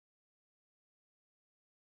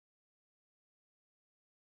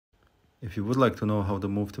If you would like to know how to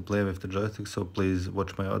move to play with the joystick, so please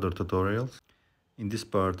watch my other tutorials. In this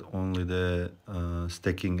part, only the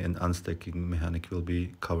stacking and unstacking mechanic will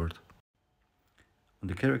be covered. On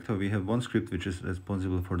the character, we have one script which is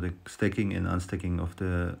responsible for the stacking and unstacking of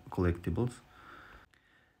the collectibles.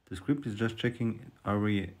 The script is just checking, are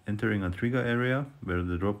we entering a trigger area where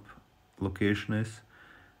the drop location is,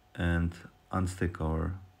 and unstack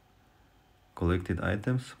our collected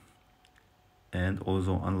items, and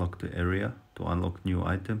also unlock the area to unlock new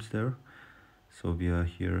items there. So we are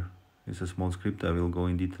here, it's a small script, I will go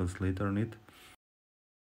in details later on it.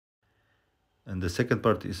 And the second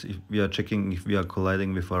part is if we are checking if we are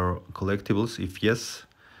colliding with our collectibles. If yes,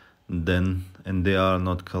 then, and they are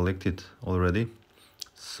not collected already,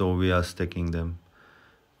 so we are stacking them,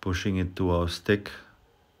 pushing it to our stack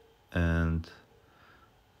and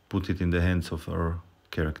put it in the hands of our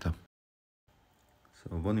character.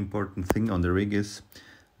 So one important thing on the rig is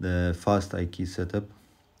the fast eye key setup.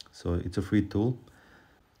 So it's a free tool.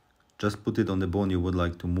 Just put it on the bone you would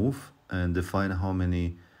like to move and define how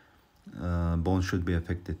many bones should be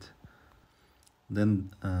affected. Then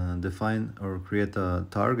define or create a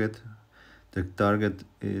target. The target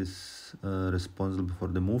is responsible for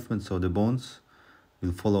the movement, so the bones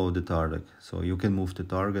will follow the target. So you can move the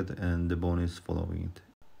target and the bone is following it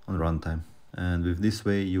on runtime. And with this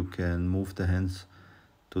way you can move the hands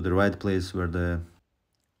to the right place where the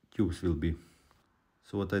cubes will be.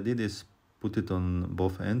 So what I did is put it on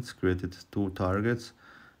both ends, created two targets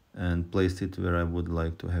and placed it where I would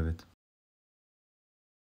like to have it.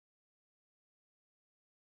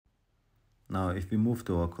 Now if we move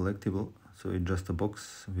to our collectible, so it's just a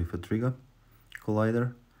box with a trigger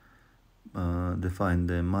collider, define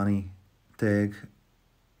the money tag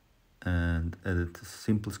and edit a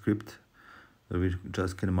simple script where we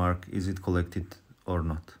just can mark is it collected or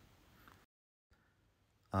not.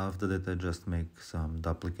 After that I just make some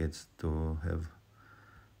duplicates to have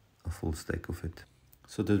a full stack of it.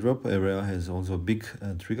 So the drop area has also a big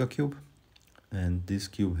trigger cube, and this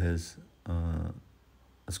cube has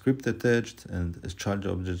a script attached, and as charge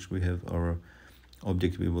object we have our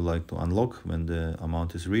object we would like to unlock when the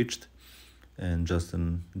amount is reached, and just a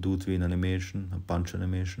do tween animation, a punch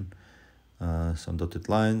animation, some dotted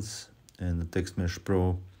lines, and the text mesh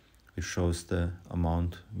pro which shows the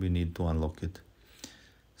amount we need to unlock it.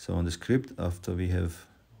 So on the script, after we have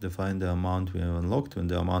defined the amount we have unlocked, when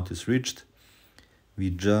the amount is reached,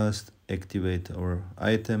 we just activate our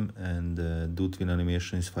item and the do tween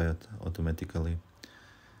animation is fired automatically.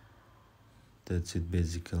 That's it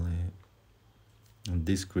basically. And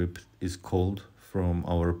this script is called from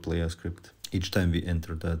our player script each time we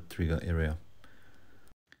enter that trigger area.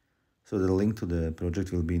 So the link to the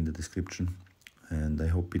project will be in the description, and I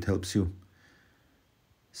hope it helps you.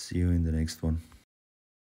 See you in the next one.